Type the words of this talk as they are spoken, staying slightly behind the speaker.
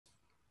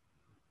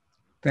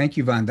Thank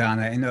you,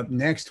 Vandana. And up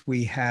next,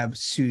 we have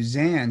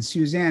Suzanne.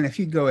 Suzanne, if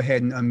you'd go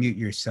ahead and unmute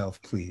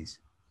yourself, please.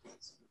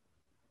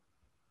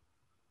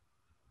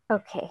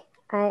 Okay,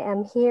 I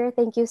am here.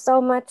 Thank you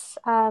so much.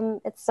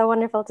 It's so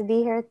wonderful to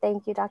be here.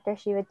 Thank you, Dr.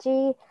 Shiva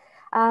Ji.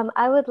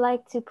 I would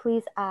like to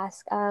please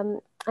ask, I'm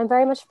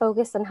very much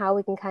focused on how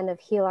we can kind of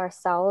heal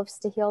ourselves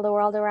to heal the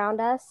world around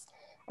us.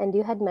 And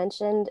you had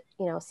mentioned,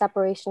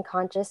 separation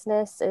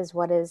consciousness is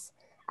what is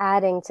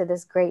adding to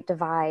this great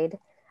divide.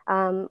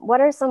 What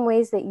are some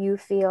ways that you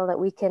feel that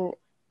we can,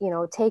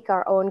 take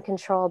our own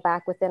control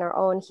back within our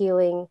own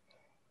healing,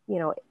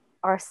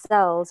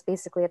 ourselves,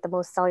 basically at the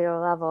most cellular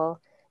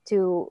level,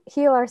 to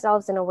heal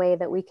ourselves in a way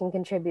that we can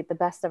contribute the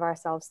best of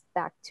ourselves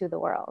back to the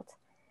world?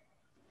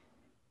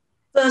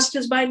 First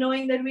is by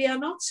knowing that we are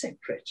not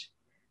separate,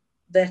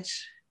 that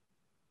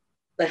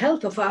the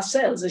health of our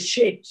cells is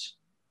shaped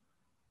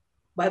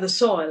by the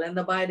soil and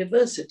the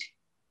biodiversity.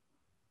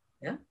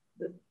 Yeah?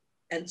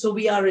 And so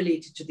we are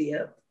related to the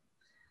earth.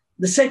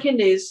 The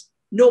second is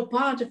no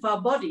part of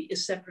our body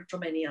is separate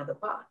from any other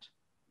part.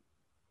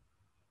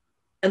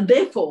 And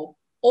therefore,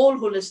 all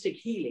holistic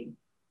healing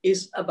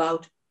is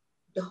about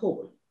the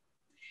whole.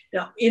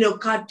 Now,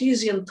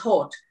 Cartesian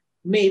thought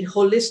made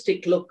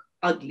holistic look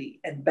ugly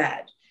and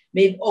bad,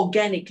 made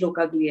organic look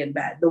ugly and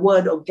bad. The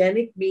word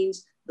organic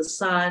means the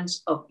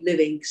science of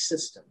living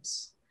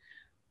systems.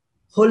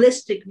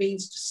 Holistic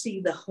means to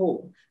see the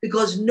whole,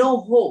 because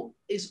no whole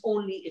is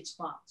only its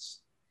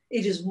parts.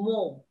 It is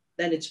more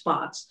than its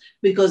parts,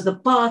 because the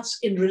parts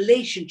in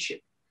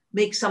relationship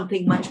make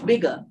something much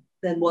bigger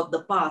than what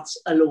the parts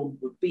alone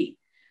would be.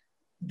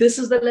 This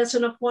is the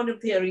lesson of quantum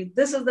theory.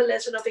 This is the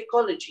lesson of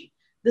ecology.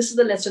 This is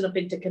the lesson of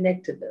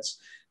interconnectedness.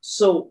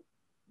 So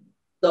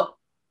the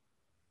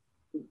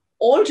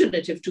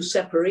alternative to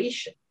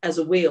separation as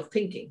a way of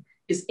thinking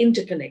is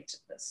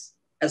interconnectedness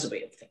as a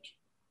way of thinking.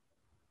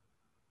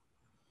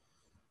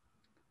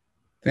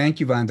 Thank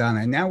you,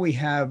 Vandana. And now we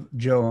have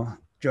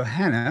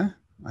Johanna.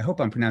 I hope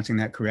I'm pronouncing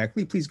that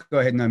correctly. Please go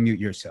ahead and unmute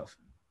yourself.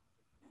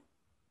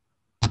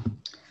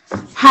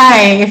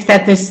 Hi, if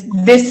that is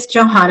this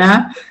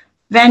Johanna.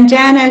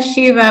 Vandana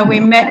Shiva, we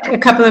met a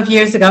couple of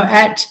years ago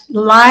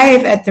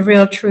live at the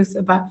Real Truth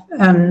About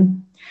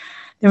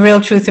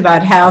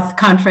Health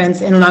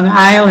conference in Long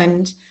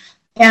Island,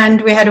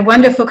 and we had a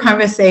wonderful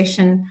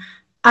conversation.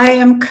 I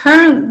am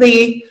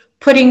currently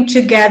putting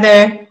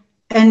together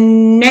a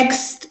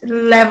next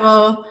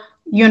level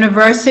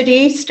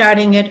university,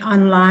 starting it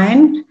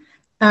online,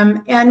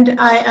 and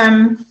I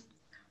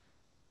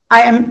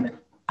am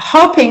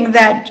hoping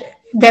that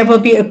there will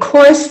be a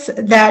course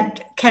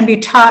that can be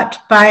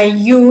taught by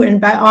you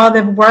and by all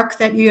the work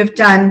that you have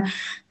done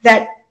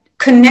that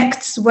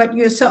connects what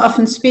you're so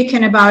often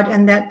speaking about,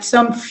 and that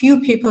some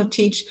few people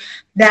teach,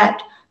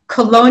 that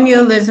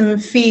colonialism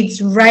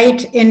feeds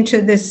right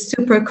into this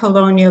super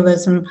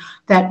colonialism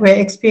that we're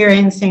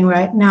experiencing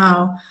right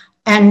now,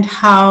 and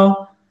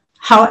how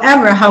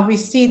we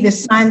see the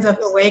signs of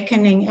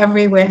awakening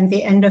everywhere in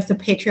the end of the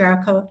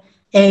patriarchal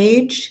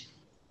age.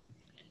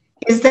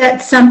 Is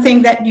that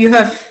something that you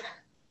have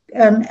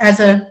as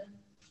a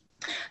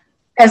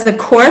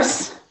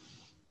course?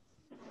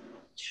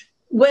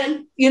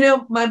 Well,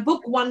 my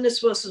book, Oneness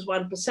versus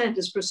 1%,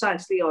 is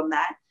precisely on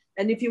that.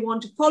 And if you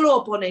want to follow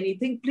up on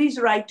anything, please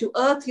write to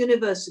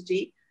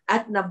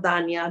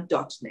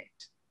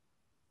earthuniversity@navdanya.net.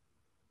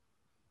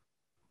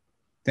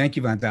 Thank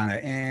you,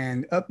 Vandana.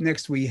 And up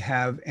next we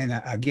have,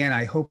 and again,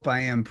 I hope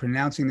I am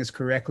pronouncing this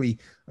correctly,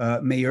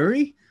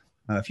 Mayuri.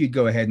 If you'd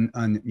go ahead and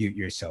unmute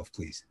yourself,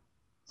 please.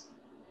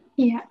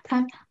 Yeah,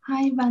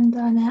 hi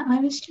Vandana. I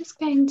was just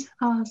going to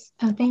ask,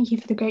 thank you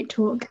for the great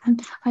talk.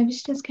 And I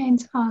was just going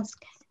to ask,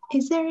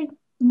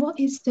 what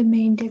is the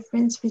main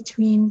difference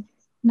between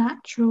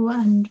natural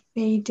and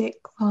Vedic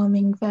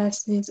farming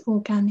versus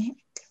organic?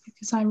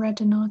 Because I read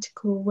an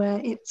article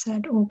where it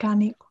said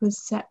organic was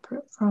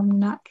separate from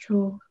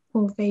natural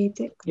or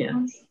Vedic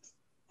farming.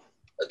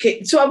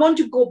 Okay, so I want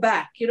to go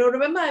back.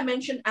 Remember I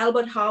mentioned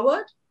Albert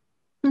Howard,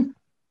 who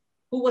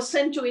was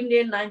sent to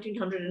India in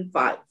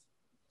 1905.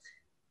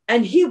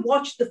 And he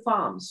watched the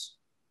farms.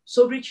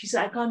 So rich, he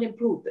said, I can't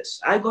improve this.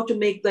 I got to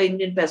make the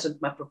Indian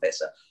peasant my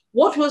professor.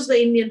 What was the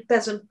Indian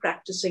peasant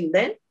practicing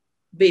then?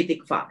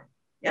 Vedic farming,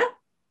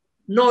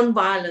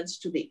 non-violence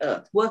to the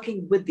earth,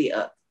 working with the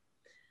earth.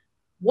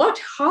 What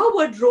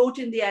Howard wrote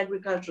in the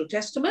Agricultural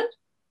Testament,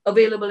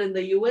 available in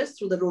the US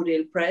through the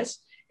Rodale Press,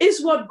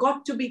 is what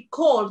got to be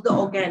called the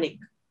organic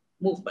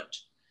movement.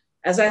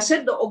 As I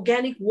said, the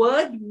organic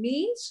word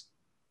means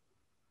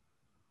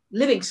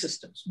living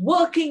systems,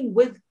 working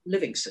with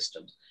living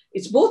systems.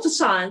 It's both a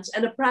science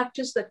and a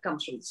practice that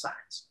comes from the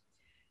science.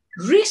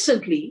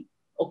 Recently,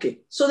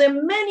 so there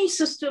are many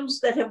systems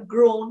that have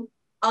grown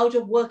out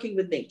of working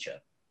with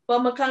nature.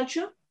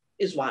 Permaculture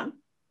is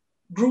one,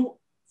 grew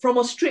from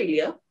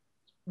Australia,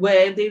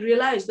 where they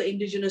realized the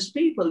indigenous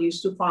people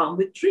used to farm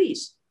with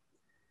trees.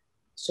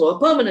 So a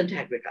permanent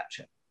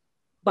agriculture.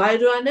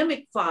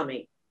 Biodynamic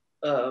farming,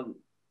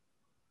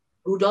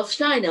 Rudolf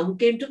Steiner, who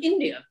came to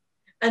India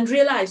and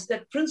realized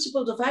that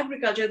principles of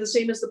agriculture are the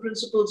same as the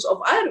principles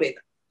of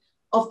Ayurveda.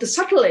 of the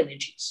subtle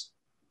energies.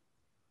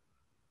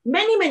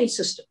 Many, many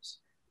systems.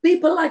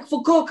 People like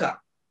Fukuoka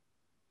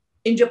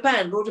in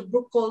Japan wrote a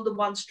book called The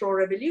One Straw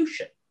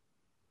Revolution,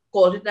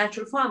 called it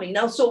natural farming.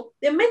 Now, so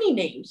there are many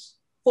names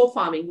for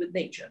farming with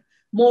nature.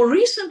 More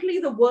recently,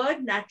 the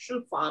word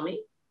natural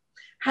farming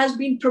has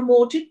been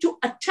promoted to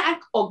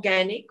attack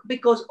organic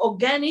because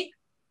organic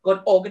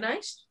got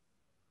organized.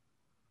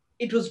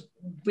 It was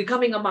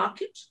becoming a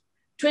market,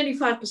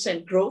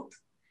 25% growth.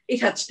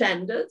 It had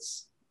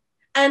standards,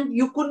 and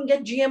you couldn't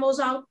get GMOs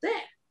out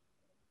there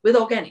with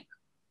organic.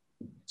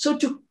 So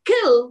to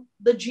kill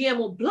the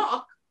GMO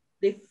block,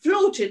 they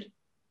floated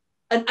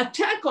an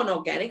attack on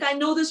organic. I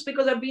know this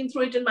because I've been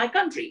through it in my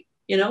country,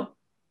 you know.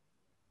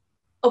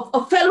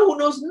 A fellow who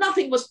knows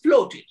nothing was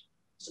floated.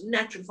 It's a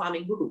natural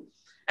farming guru.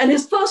 And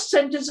his first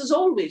sentence is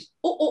always,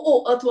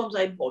 earthworms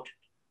are important.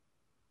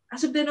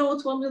 As if there are no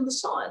earthworms in the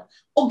soil.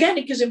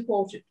 Organic is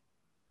important.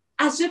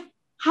 As if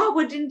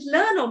Harvard didn't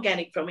learn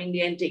organic from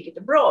India and take it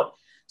abroad.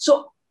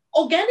 So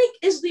organic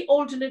is the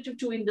alternative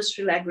to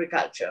industrial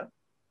agriculture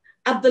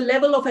at the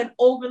level of an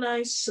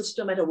organized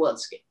system at a world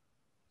scale.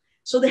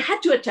 So they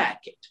had to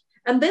attack it.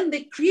 And then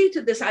they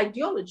created this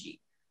ideology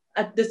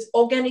at this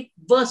organic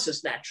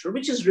versus natural,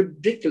 which is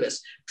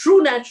ridiculous.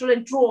 True natural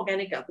and true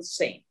organic are the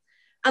same.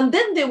 And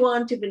then they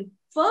went even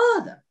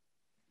further.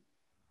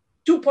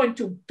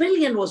 2.2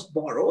 billion was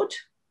borrowed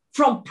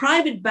from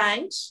private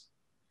banks,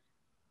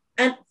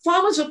 and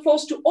farmers were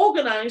forced to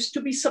organize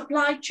to be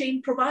supply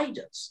chain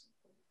providers.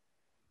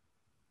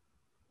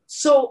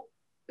 So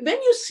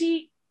when you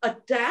see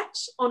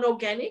attacks on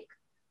organic,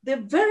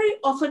 they're very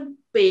often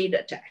paid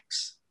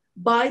attacks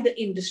by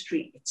the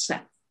industry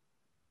itself.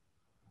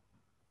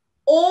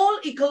 All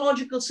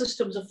ecological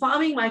systems of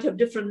farming might have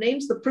different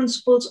names. The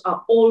principles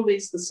are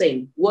always the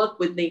same. Work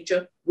with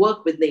nature,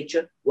 work with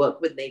nature, work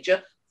with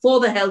nature for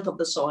the health of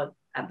the soil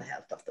and the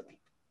health of the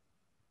people.